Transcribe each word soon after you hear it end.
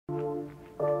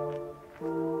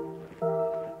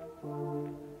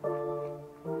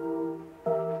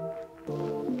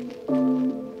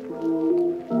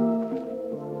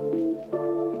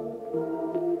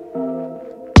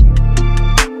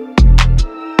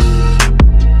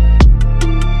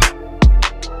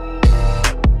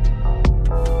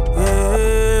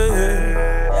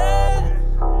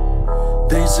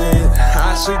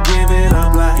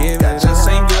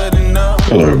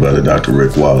Hello everybody, Dr.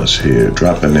 Rick Wallace here,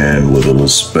 dropping in with a little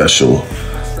special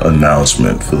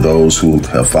announcement. For those who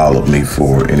have followed me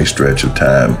for any stretch of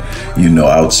time, you know,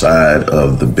 outside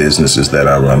of the businesses that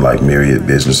I run, like Myriad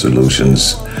Business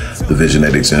Solutions, the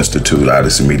Visionetics Institute,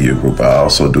 Odyssey Media Group, I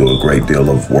also do a great deal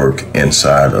of work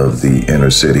inside of the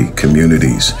inner city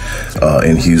communities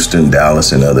in Houston,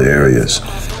 Dallas, and other areas.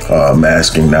 I'm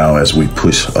asking now, as we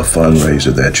push a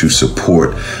fundraiser, that you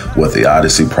support what the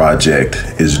Odyssey Project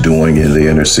is doing in the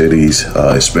inner cities,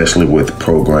 especially with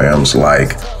programs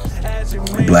like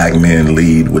Black Men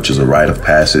Lead, which is a rite of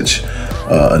passage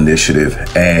initiative,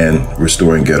 and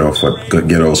Restoring Ghetto's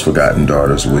Forgotten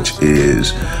Daughters, which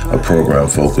is a program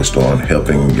focused on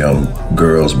helping young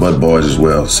girls, but boys as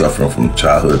well, suffering from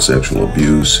childhood sexual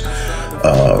abuse,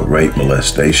 rape,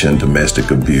 molestation,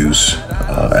 domestic abuse,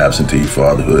 absentee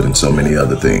fatherhood, and so many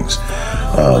other things.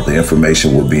 The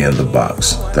information will be in the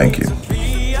box. Thank you.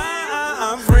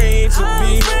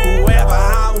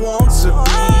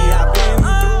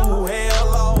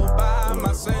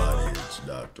 It's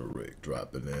Dr. Rick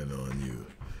dropping in on you.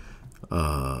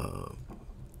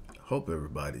 Hope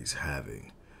everybody's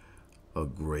having a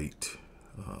great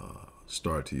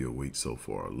start to your week so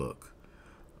far. Look,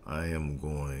 I am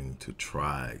going to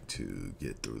try to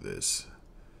get through this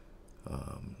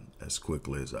as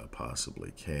quickly as I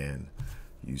possibly can.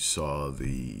 You saw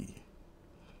the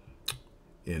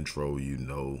intro, you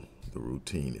know the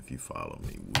routine if you follow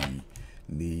me. We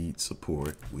need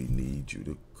support. We need you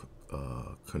to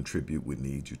contribute. We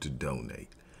need you to donate.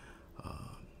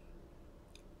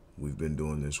 We've been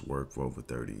doing this work for over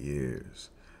 30 years,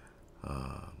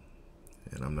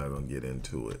 and I'm not going to get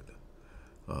into it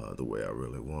the way I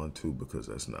really want to, because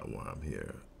that's not why I'm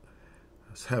here.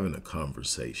 I was having a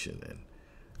conversation and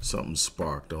something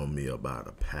sparked on me about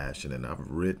a passion, and I've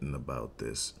written about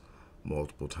this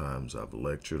multiple times. I've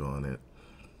lectured on it.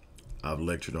 I've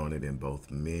lectured on it in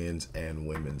both men's and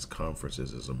women's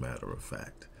conferences, as a matter of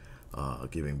fact,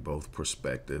 giving both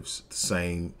perspectives,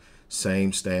 same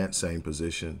stance, same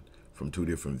position from two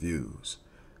different views.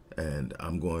 And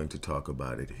I'm going to talk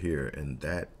about it here, and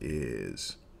that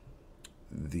is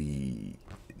the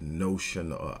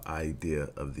notion or idea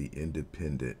of the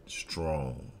independent,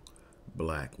 strong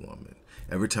Black woman.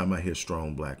 Every time I hear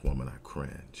strong Black woman, I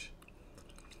cringe.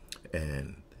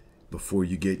 And before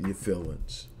you get in your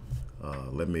feelings,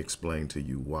 let me explain to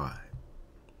you why.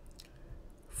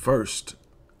 First,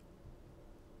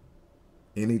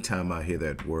 anytime I hear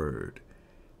that word,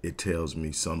 it tells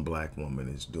me some Black woman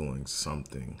is doing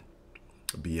something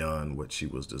beyond what she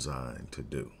was designed to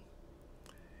do.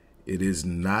 It is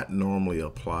not normally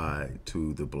applied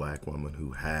to the Black woman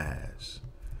who has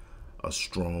a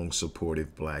strong,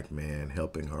 supportive Black man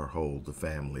helping her hold the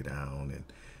family down and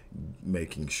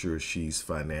making sure she's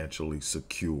financially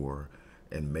secure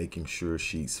and making sure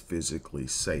she's physically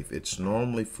safe. It's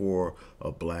normally for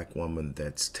a Black woman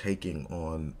that's taking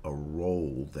on a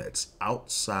role that's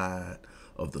outside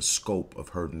of the scope of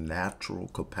her natural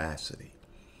capacity.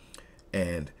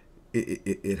 And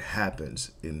it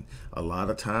happens. In a lot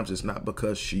of times, it's not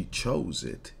because she chose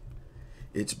it.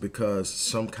 It's because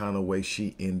some kind of way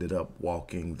she ended up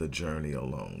walking the journey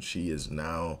alone. She is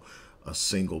now a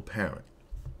single parent.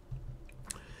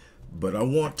 But I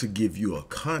want to give you a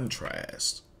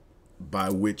contrast by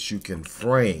which you can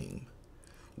frame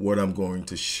what I'm going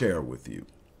to share with you.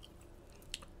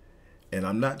 And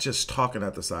I'm not just talking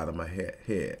out the side of my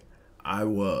head. I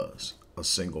was a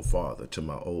single father to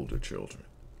my older children.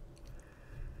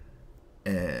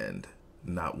 And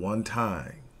not one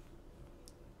time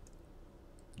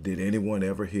did anyone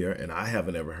ever hear, and I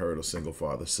haven't ever heard a single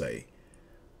father say,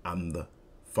 I'm the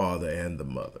father and the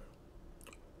mother.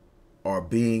 Or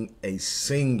being a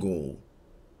single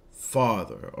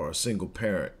father or a single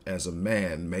parent as a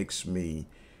man makes me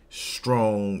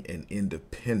strong and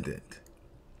independent.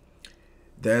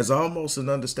 There's almost an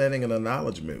understanding and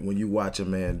acknowledgement when you watch a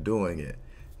man doing it.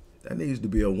 There needs to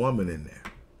be a woman in there.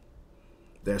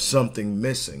 There's something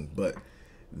missing, but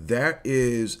there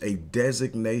is a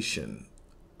designation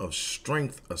of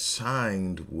strength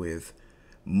assigned with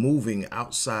moving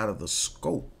outside of the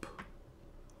scope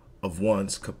of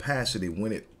one's capacity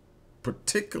when it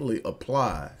particularly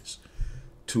applies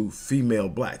to female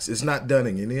Blacks. It's not done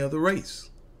in any other race.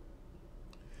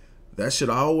 That should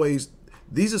always,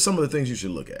 these are some of the things you should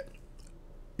look at.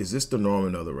 Is this the norm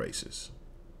in other races?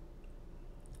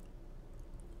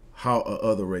 How are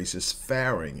other races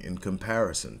faring in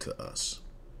comparison to us?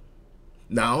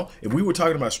 Now, if we were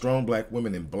talking about strong Black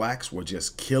women and Blacks were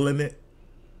just killing it,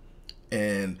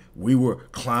 and we were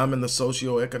climbing the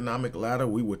socioeconomic ladder,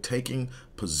 we were taking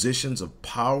positions of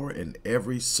power in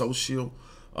every social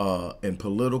and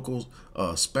political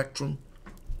spectrum,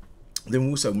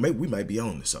 then we say maybe we might be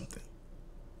on to something.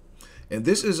 And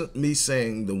this isn't me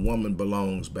saying the woman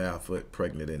belongs barefoot,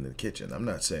 pregnant in the kitchen. I'm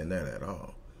not saying that at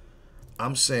all.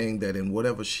 I'm saying that in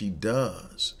whatever she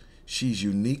does, she's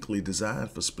uniquely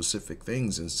designed for specific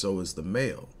things, and so is the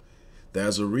male.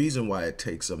 There's a reason why it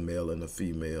takes a male and a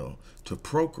female to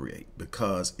procreate,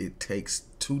 because it takes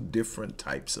two different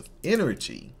types of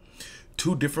energy,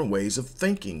 two different ways of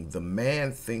thinking. The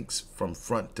man thinks from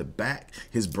front to back.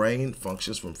 His brain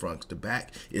functions from front to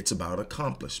back. It's about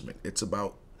accomplishment. It's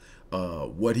about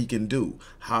what he can do,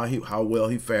 how well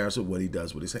he fares with what he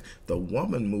does, what he says. The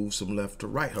woman moves from left to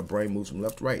right. Her brain moves from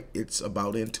left to right. It's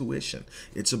about intuition.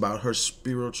 It's about her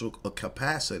spiritual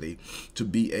capacity to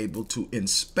be able to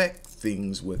inspect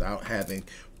things without having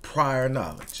prior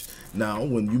knowledge. Now,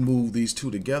 when you move these two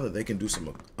together, they can do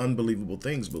some unbelievable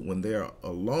things, but when they're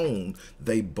alone,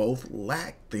 they both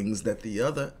lack things that the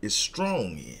other is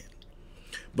strong in.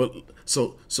 But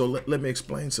so let me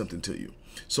explain something to you.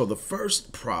 So the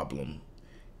first problem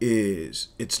is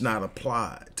it's not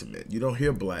applied to men. You don't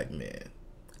hear black men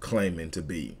claiming to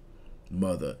be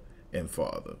mother and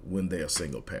father when they are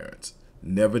single parents.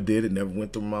 Never did. It never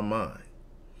went through my mind.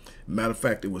 Matter of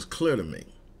fact, it was clear to me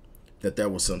that there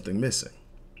was something missing.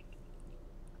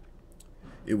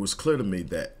 It was clear to me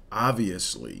that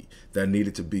obviously there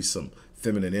needed to be some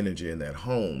feminine energy in that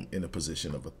home in a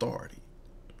position of authority.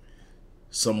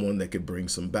 Someone that could bring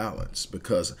some balance,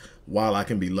 because while I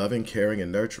can be loving, caring,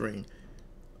 and nurturing,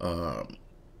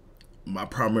 my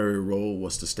primary role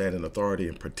was to stand in authority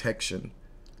and protection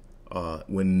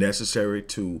when necessary,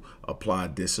 to apply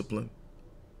discipline.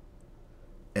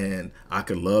 And I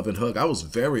could love and hug. I was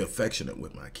very affectionate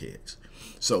with my kids.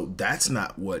 So that's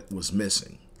not what was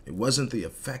missing. It wasn't the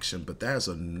affection, but there's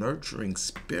a nurturing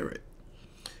spirit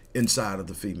inside of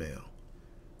the female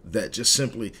that just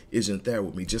simply isn't there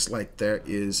with me. Just like there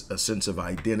is a sense of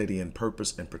identity and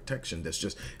purpose and protection that's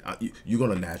just, you're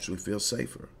going to naturally feel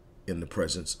safer in the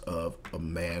presence of a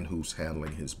man who's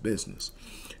handling his business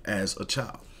as a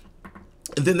child.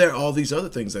 And then there are all these other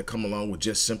things that come along with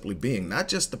just simply being, not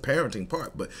just the parenting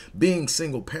part, but being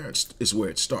single parents is where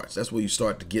it starts. That's where you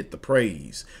start to get the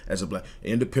praise as a black,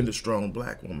 independent, strong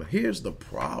black woman. Here's the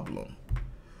problem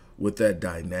with that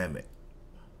dynamic.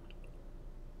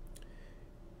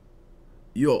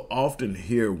 You'll often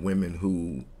hear women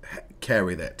who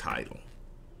carry that title,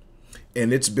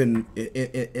 and it's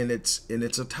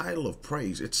a title of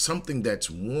praise. It's something that's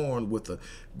worn with a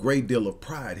great deal of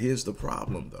pride. Here's the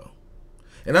problem, though.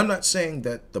 And I'm not saying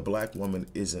that the black woman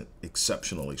isn't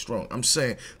exceptionally strong. I'm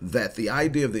saying that the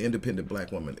idea of the independent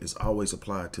black woman is always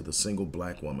applied to the single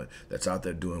black woman that's out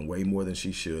there doing way more than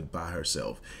she should by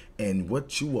herself. And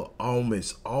what you will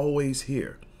almost always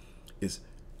hear is,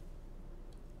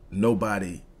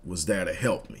 nobody was there to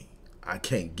help me. I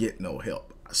can't get no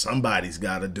help. Somebody's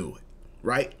got to do it,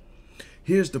 right?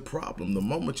 Here's the problem. The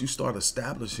moment you start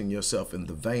establishing yourself in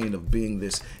the vein of being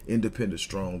this independent,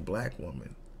 strong black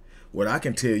woman, what I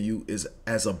can tell you is,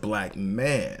 as a black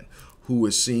man who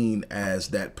is seen as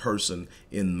that person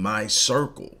in my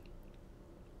circle,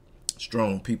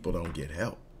 strong people don't get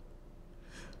help.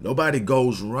 Nobody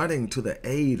goes running to the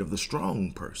aid of the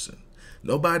strong person.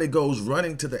 Nobody goes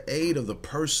running to the aid of the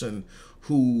person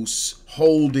who's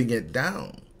holding it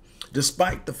down,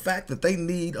 despite the fact that they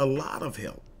need a lot of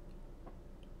help.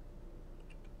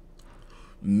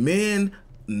 Men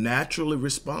naturally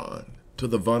respond to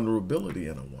the vulnerability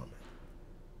in a woman.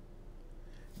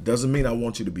 Doesn't mean I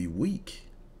want you to be weak.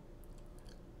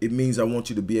 It means I want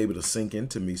you to be able to sink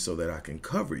into me so that I can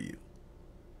cover you.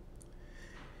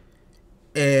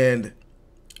 And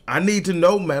I need to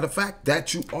know, matter of fact,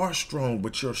 that you are strong,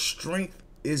 but your strength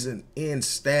isn't in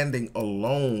standing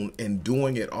alone and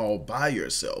doing it all by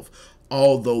yourself,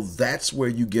 although that's where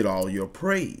you get all your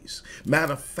praise.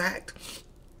 Matter of fact,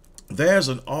 there's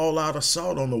an all-out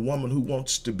assault on the woman who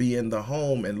wants to be in the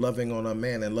home and loving on her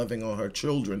man and loving on her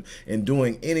children and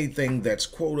doing anything that's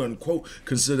quote-unquote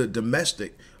considered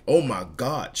domestic. Oh my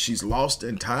God, she's lost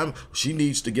in time. She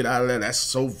needs to get out of there. That's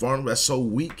so vulnerable. That's so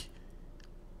weak.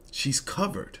 She's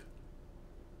covered.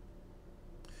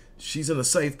 She's in a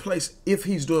safe place if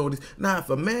he's doing what he's... Now, if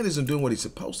a man isn't doing what he's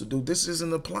supposed to do, this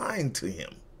isn't applying to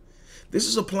him. This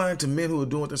is applying to men who are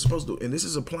doing what they're supposed to do. And this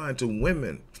is applying to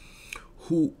women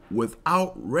who,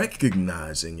 without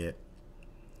recognizing it,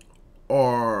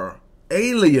 are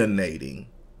alienating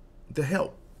the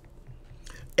help.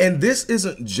 And this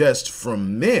isn't just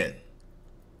from men.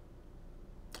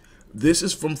 This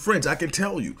is from friends. I can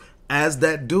tell you, as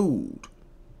that dude,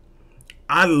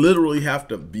 I literally have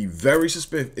to be very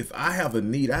specific. If I have a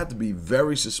need, I have to be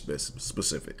very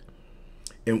specific.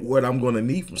 and what I'm going to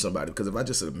need from somebody. Because if I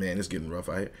just said, man, it's getting rough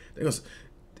out here,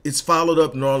 it's followed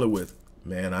up normally with,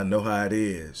 man, I know how it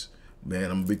is. Man, I'm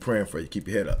going to be praying for you. Keep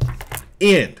your head up.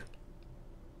 End.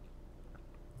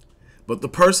 But the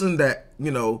person that,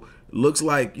 looks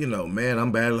like, man,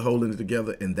 I'm badly holding it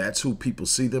together, and that's who people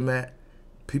see them at,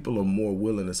 people are more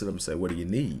willing to sit up and say, what do you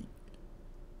need?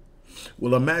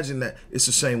 Well, imagine that it's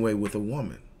the same way with a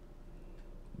woman.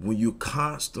 When you're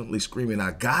constantly screaming,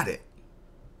 I got it,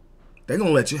 they're going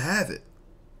to let you have it.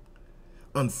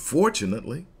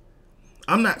 Unfortunately,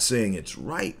 I'm not saying it's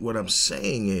right. What I'm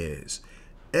saying is,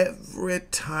 every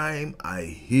time I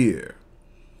hear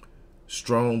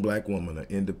strong black woman or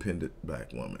independent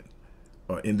black woman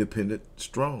or independent,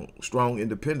 strong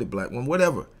independent black woman,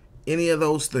 whatever, any of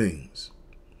those things,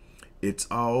 it's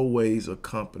always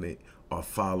accompanied or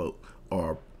followed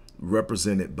or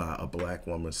represented by a black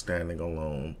woman standing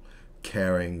alone,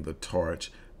 carrying the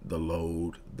torch, the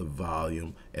load, the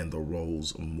volume, and the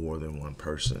roles of more than one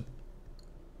person.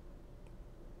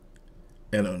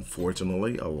 And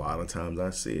unfortunately, a lot of times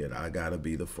I see it. I gotta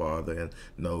be the father, and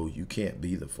no, you can't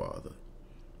be the father.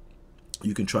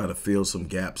 You can try to fill some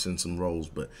gaps in some roles,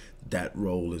 but that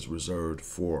role is reserved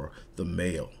for the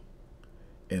male.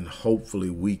 And hopefully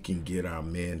we can get our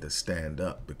men to stand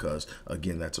up, because,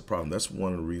 again, that's a problem. That's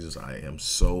one of the reasons I am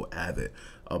so avid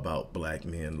about Black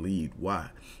Men Lead. Why?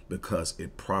 Because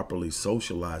it properly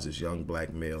socializes young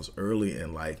black males early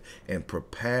in life and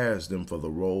prepares them for the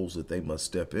roles that they must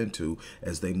step into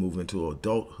as they move into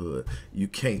adulthood. You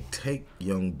can't take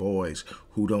young boys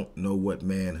who don't know what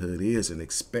manhood is and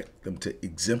expect them to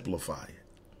exemplify it.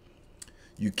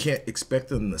 You can't expect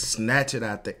them to snatch it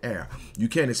out the air. You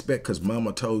can't expect, because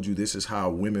mama told you this is how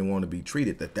women want to be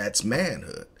treated, that's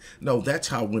manhood. No, that's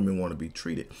how women want to be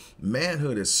treated.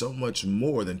 Manhood is so much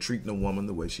more than treating a woman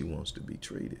the way she wants to be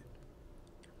treated.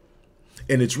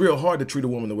 And it's real hard to treat a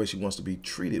woman the way she wants to be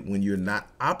treated when you're not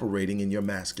operating in your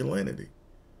masculinity.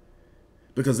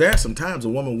 Because there are some times a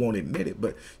woman won't admit it,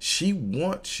 but she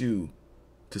wants you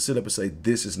to sit up and say,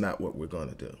 this is not what we're going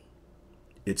to do.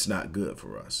 It's not good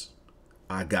for us.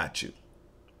 I got you.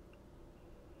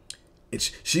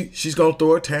 She's going to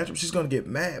throw a tantrum. She's going to get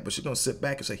mad, but she's going to sit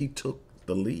back and say, he took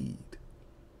the lead.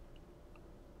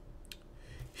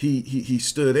 He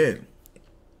stood in.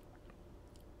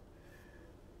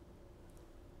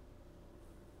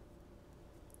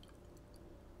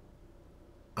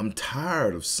 I'm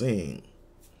tired of seeing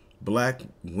black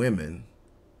women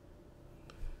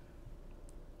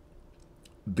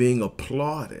being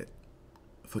applauded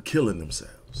for killing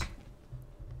themselves.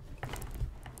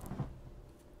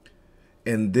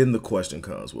 And then the question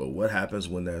comes, well, what happens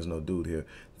when there's no dude here?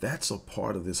 That's a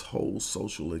part of this whole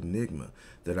social enigma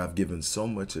that I've given so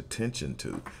much attention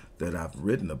to, that I've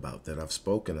written about, that I've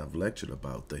spoken, I've lectured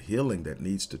about, the healing that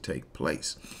needs to take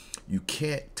place. You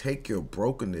can't take your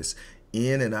brokenness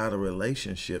in and out of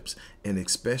relationships and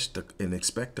expect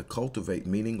to cultivate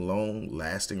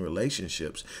long-lasting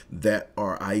relationships that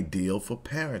are ideal for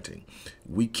parenting.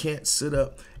 We can't sit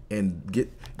up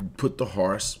and put the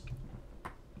horse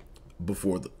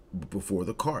before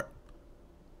the cart.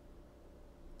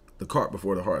 The cart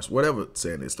before the horse. Whatever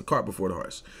saying is, the cart before the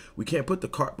horse. We can't put the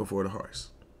cart before the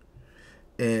horse.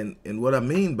 And what I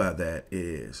mean by that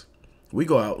is, we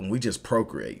go out and we just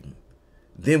procreate.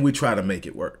 Then we try to make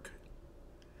it work.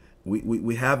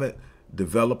 We haven't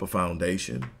developed a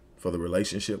foundation for the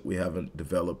relationship. We haven't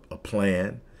developed a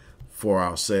plan for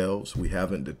ourselves. We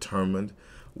haven't determined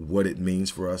what it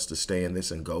means for us to stay in this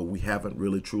and go. We haven't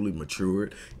really truly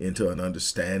matured into an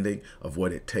understanding of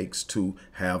what it takes to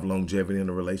have longevity in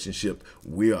a relationship.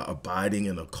 We are abiding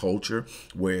in a culture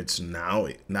where it's now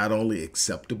not only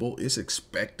acceptable, it's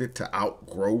expected to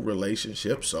outgrow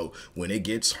relationships. So when it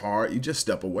gets hard, you just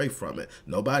step away from it.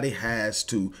 Nobody has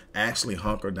to actually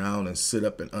hunker down and sit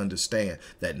up and understand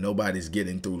that nobody's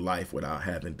getting through life without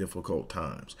having difficult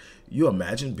times. You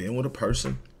imagine being with a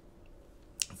person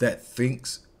that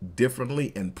thinks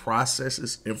differently and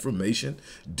processes information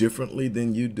differently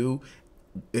than you do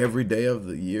every day of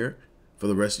the year for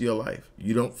the rest of your life.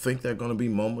 You don't think there are going to be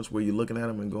moments where you're looking at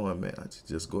him and going, man, I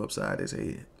just go upside his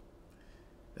head.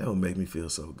 That would make me feel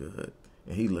so good.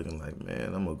 And he looking like,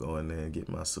 man, I'm going to go in there and get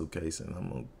my suitcase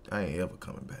and I ain't ever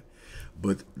coming back.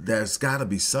 But there's got to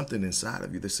be something inside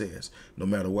of you that says, no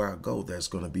matter where I go, there's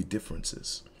going to be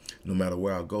differences. No matter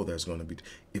where I go, there's going to be,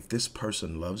 if this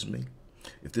person loves me,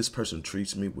 if this person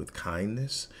treats me with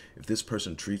kindness, if this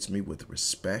person treats me with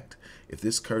respect, if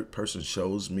this person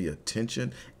shows me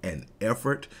attention and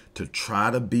effort to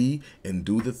try to be and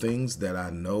do the things that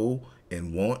I know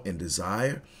and want and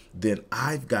desire, then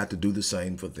I've got to do the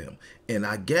same for them. And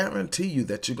I guarantee you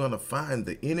that you're going to find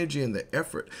the energy and the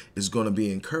effort is going to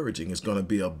be encouraging. It's going to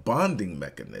be a bonding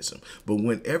mechanism. But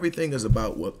when everything is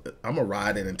about, well, I'm going to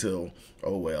ride it until,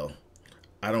 oh, well,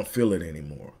 I don't feel it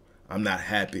anymore. I'm not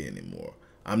happy anymore.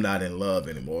 I'm not in love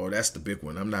anymore. That's the big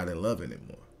one. I'm not in love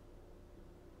anymore.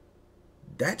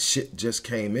 That shit just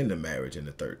came into marriage in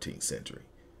the 13th century.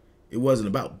 It wasn't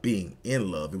about being in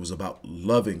love. It was about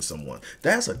loving someone.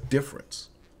 That's a difference.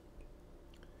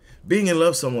 Being in love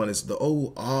with someone is the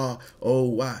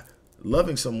why.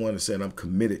 Loving someone is saying, I'm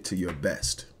committed to your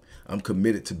best. I'm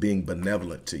committed to being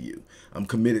benevolent to you. I'm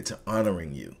committed to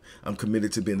honoring you. I'm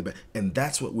committed to being the best. And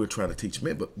that's what we're trying to teach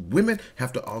men. But women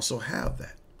have to also have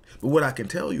that. But what I can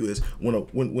tell you is when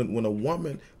a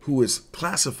woman who is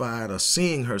classified or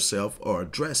seeing herself or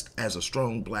addressed as a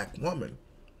strong black woman,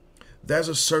 there's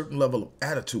a certain level of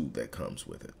attitude that comes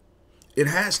with it. It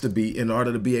has to be in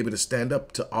order to be able to stand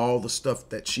up to all the stuff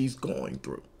that she's going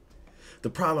through. The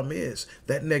problem is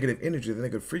that negative energy, the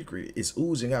negative frequency is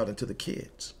oozing out into the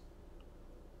kids.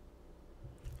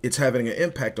 It's having an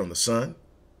impact on the son.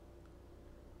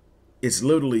 It's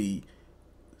literally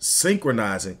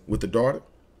synchronizing with the daughter.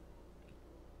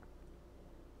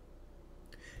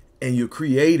 And you're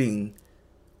creating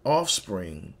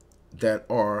offspring that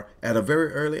are at a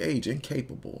very early age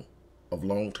incapable of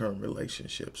long-term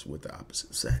relationships with the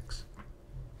opposite sex.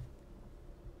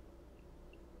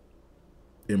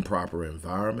 Improper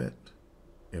environment,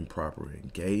 improper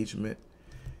engagement,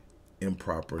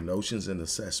 improper notions and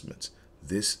assessments.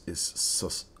 This is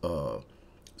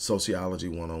sociology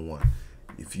 101.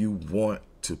 If you want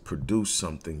to produce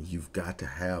something, you've got to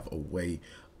have a way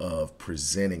of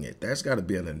presenting it. There's got to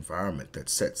be an environment that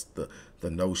sets the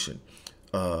notion.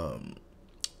 And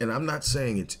I'm not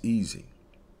saying it's easy.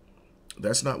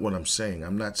 That's not what I'm saying.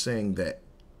 I'm not saying that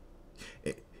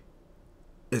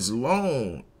as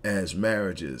long as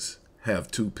marriages have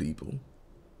two people,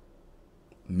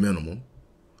 minimum,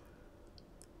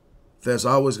 there's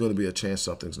always going to be a chance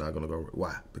something's not going to go right.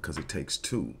 Why? Because it takes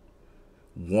two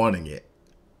wanting it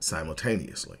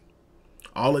simultaneously.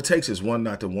 All it takes is one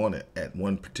not to want it at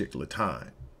one particular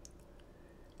time.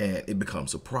 And it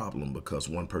becomes a problem because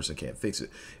one person can't fix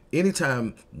it.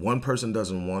 Anytime one person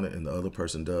doesn't want it and the other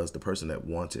person does, the person that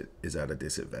wants it is at a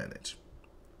disadvantage.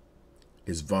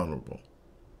 Is vulnerable,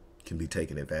 can be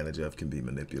taken advantage of, can be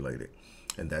manipulated.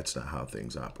 And that's not how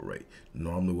things operate.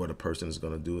 Normally what a person is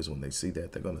going to do is when they see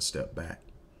that, they're going to step back.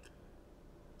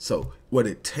 So what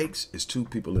it takes is two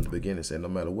people in the beginning saying, no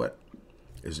matter what,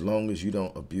 as long as you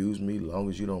don't abuse me, as long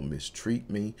as you don't mistreat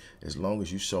me, as long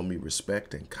as you show me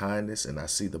respect and kindness and I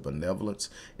see the benevolence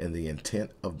and the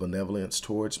intent of benevolence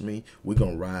towards me, we're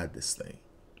going to ride this thing.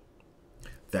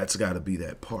 That's got to be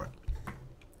that part.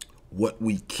 What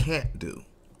we can't do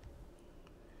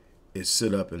is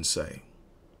sit up and say,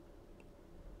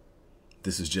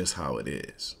 this is just how it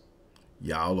is.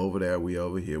 Y'all over there, we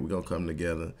over here. We're going to come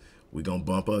together. We're going to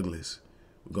bump uglies.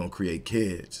 We're going to create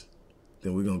kids.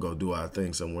 Then we're going to go do our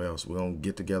thing somewhere else. We're going to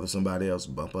get together somebody else,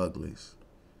 bump uglies,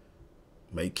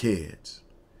 make kids,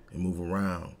 and move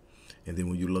around. And then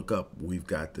when you look up, we've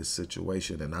got this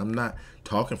situation. And I'm not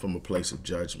talking from a place of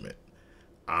judgment.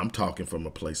 I'm talking from a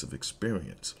place of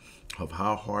experience of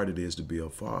how hard it is to be a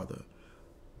father.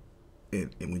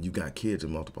 And when you got kids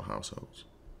in multiple households.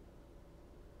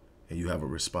 And you have a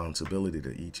responsibility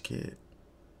to each kid.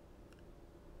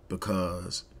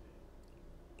 Because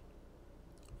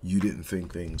you didn't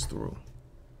think things through.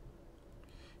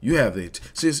 You have you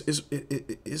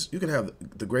can have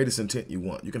the greatest intent you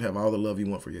want. You can have all the love you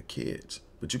want for your kids,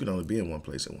 but you can only be in one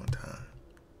place at one time.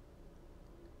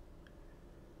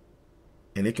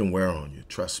 And it can wear on you,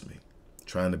 trust me.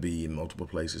 Trying to be in multiple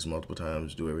places, multiple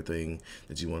times, do everything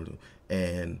that you want to do.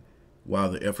 And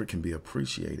while the effort can be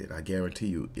appreciated, I guarantee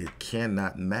you it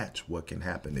cannot match what can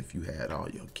happen if you had all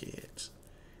your kids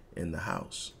in the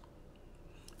house.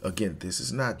 Again, this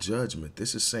is not judgment.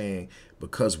 This is saying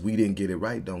because we didn't get it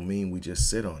right don't mean we just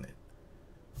sit on it.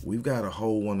 We've got to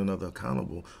hold one another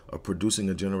accountable of producing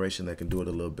a generation that can do it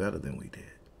a little better than we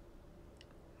did.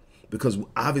 Because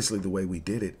obviously the way we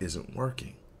did it isn't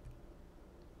working.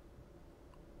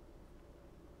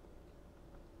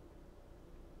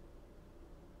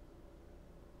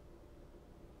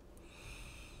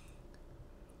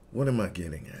 What am I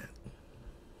getting at?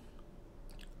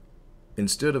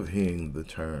 Instead of hearing the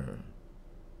term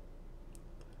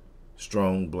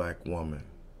strong black woman,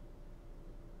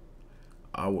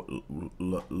 I would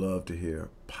love to hear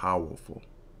powerful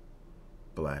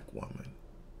black woman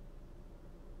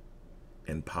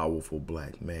and powerful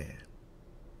black man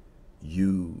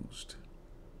used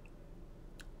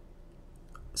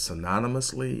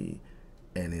synonymously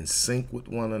and in sync with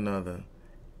one another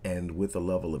and with a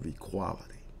level of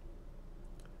equality,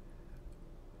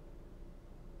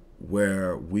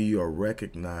 where we are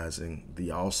recognizing the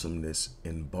awesomeness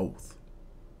in both,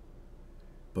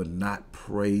 but not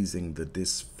praising the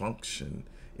dysfunction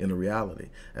in a reality.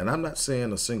 And I'm not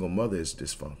saying a single mother is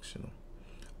dysfunctional.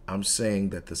 I'm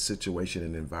saying that the situation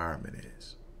and environment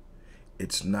is.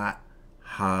 It's not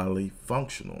highly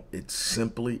functional. It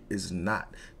simply is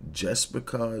not. Just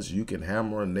because you can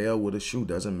hammer a nail with a shoe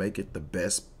doesn't make it the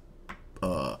best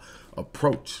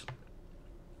approach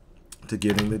to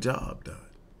getting the job done.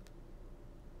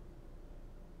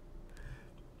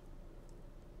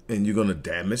 And you're going to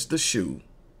damage the shoe.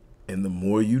 And the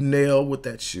more you nail with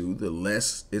that shoe, the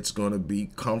less it's going to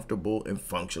be comfortable and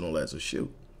functional as a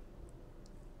shoe.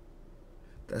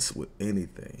 That's with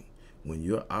anything. When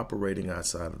you're operating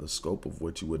outside of the scope of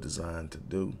what you were designed to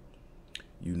do,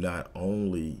 you not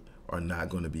only are not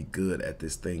going to be good at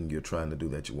this thing you're trying to do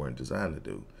that you weren't designed to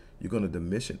do, you're going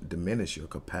to diminish your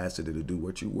capacity to do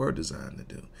what you were designed to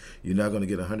do. You're not going to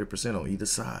get 100% on either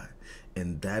side.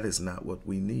 And that is not what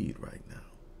we need right now.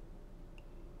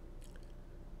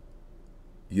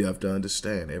 You have to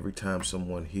understand, every time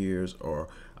someone hears or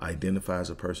identifies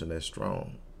a person as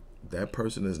strong, that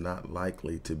person is not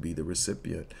likely to be the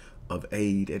recipient of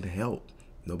aid and help.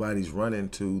 Nobody's running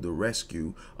to the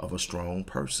rescue of a strong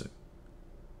person.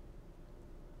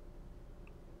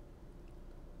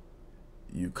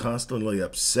 You constantly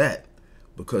upset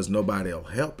because nobody will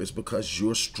help. It's because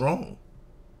you're strong.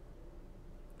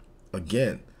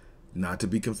 Again, not to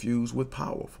be confused with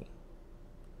powerful.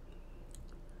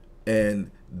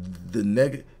 And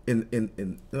the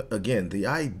again, the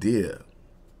idea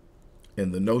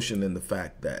and the notion and the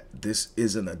fact that this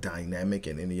isn't a dynamic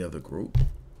in any other group.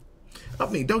 I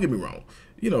mean, don't get me wrong.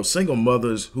 You know, single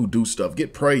mothers who do stuff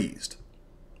get praised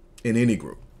in any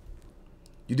group.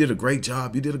 You did a great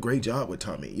job. You did a great job with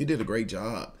Tommy. You did a great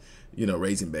job, you know,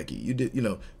 raising Becky. You did, you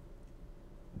know,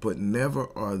 but never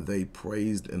are they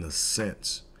praised in a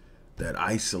sense that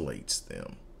isolates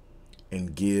them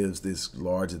and gives this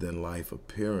larger than life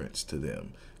appearance to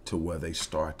them, to where they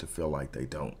start to feel like they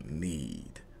don't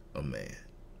need a man.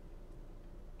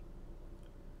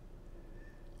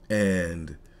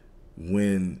 And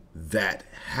when that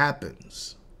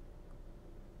happens,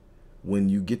 when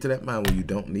you get to that mind where you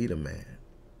don't need a man,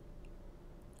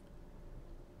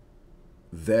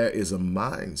 there is a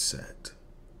mindset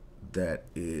that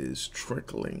is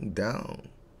trickling down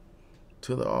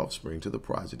to the offspring, to the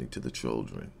progeny, to the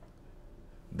children,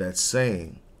 that's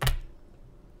saying,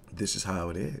 this is how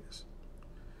it is.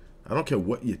 I don't care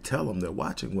what you tell them, they're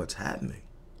watching what's happening.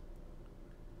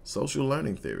 Social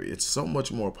learning theory, it's so much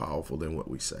more powerful than what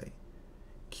we say.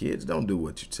 Kids don't do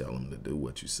what you tell them to do,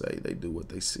 what you say. They do what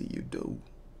they see you do.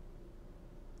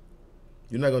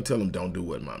 You're not going to tell them, don't do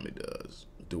what mommy does.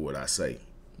 Do what I say.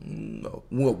 No.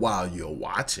 Well, while you're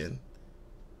watching.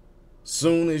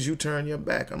 Soon as you turn your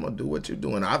back, I'm going to do what you're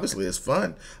doing. Obviously, it's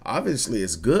fun. Obviously,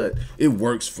 it's good. It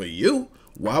works for you.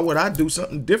 Why would I do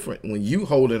something different when you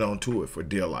hold it on to it for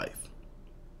dear life?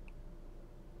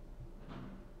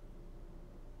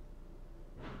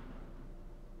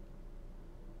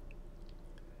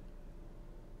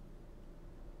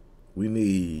 We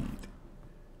need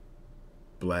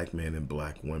black men and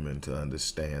black women to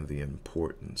understand the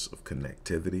importance of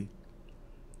connectivity.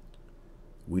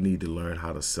 We need to learn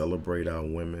how to celebrate our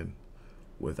women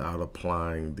without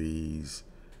applying these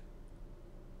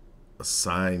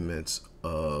assignments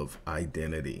of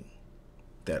identity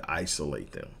that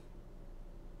isolate them.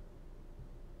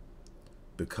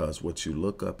 Because what you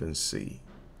look up and see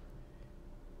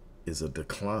is a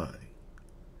decline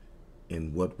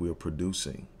in what we're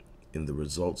producing, in the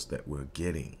results that we're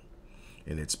getting.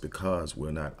 And it's because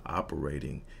we're not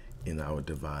operating in our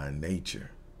divine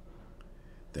nature.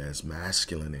 There's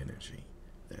masculine energy.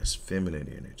 There's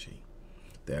feminine energy.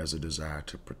 There's a desire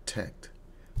to protect.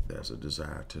 There's a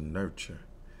desire to nurture.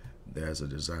 There's a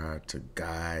desire to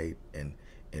guide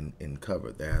and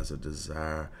cover. There's a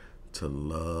desire to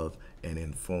love and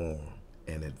inform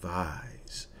and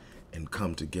advise and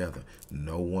come together.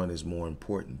 No one is more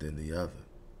important than the other.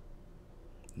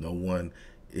 No one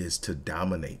is to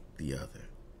dominate the other.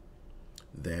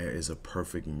 There is a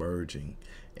perfect merging,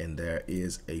 and there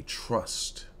is a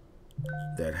trust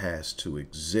that has to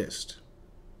exist.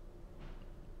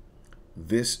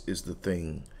 This is the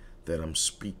thing that I'm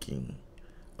speaking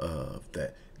of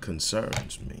that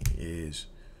concerns me, is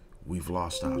we've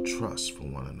lost our trust for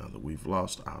one another. We've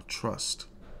lost our trust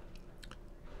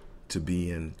to be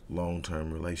in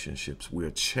long-term relationships.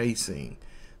 We're chasing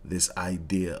this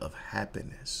idea of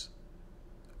happiness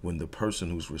when the person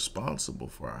who's responsible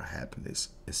for our happiness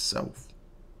is self.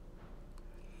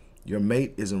 Your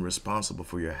mate isn't responsible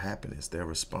for your happiness. They're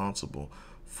responsible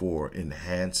for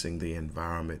enhancing the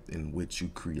environment in which you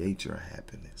create your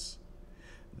happiness.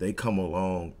 They come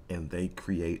along and they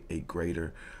create a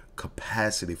greater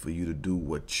capacity for you to do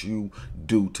what you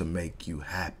do to make you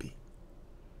happy.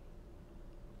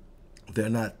 They're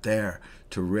not there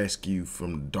to rescue you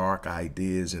from dark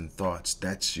ideas and thoughts.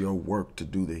 That's your work, to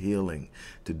do the healing,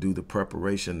 to do the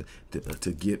preparation,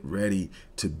 to get ready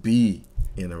to be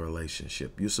in a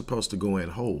relationship. You're supposed to go in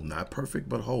whole, not perfect,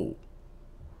 but whole.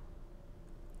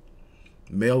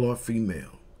 Male or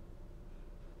female.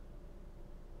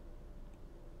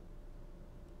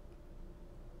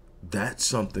 That's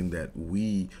something that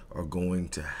we are going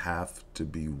to have to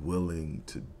be willing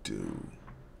to do.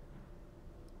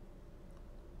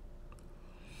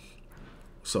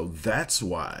 So that's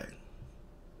why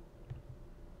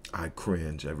I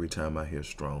cringe every time I hear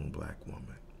strong black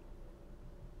woman.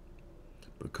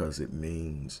 Because it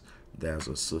means there's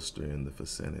a sister in the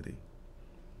vicinity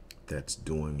that's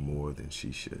doing more than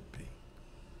she should be.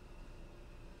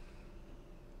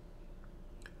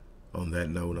 On that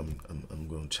note, I'm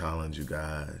going to challenge you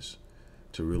guys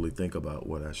to really think about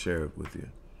what I shared with you.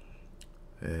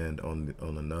 And on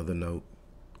another note,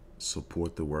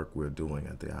 support the work we're doing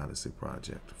at the Odyssey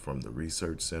Project, from the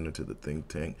research center to the think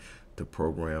tank to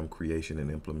program creation and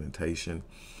implementation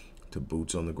to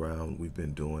boots on the ground. We've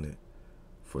been doing it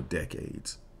for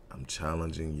decades. I'm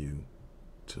challenging you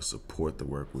to support the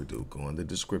work we do. Go in the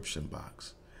description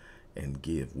box and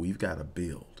give. We've got to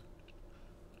build.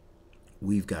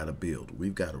 We've got to build.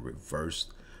 We've got to reverse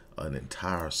an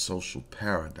entire social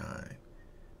paradigm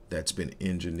that's been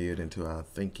engineered into our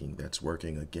thinking that's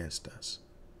working against us.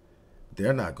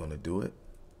 They're not going to do it.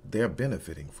 They're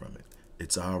benefiting from it.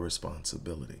 It's our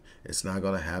responsibility. It's not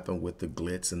going to happen with the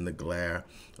glitz and the glare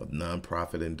of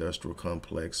nonprofit industrial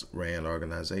complex ran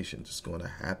organizations. It's going to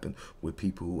happen with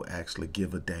people who actually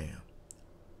give a damn.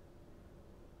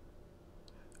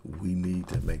 We need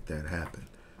to make that happen.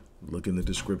 Look in the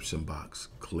description box,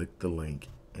 click the link,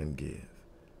 and give.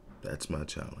 That's my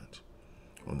challenge.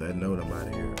 On that note, I'm out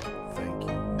of here. Thank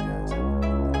you.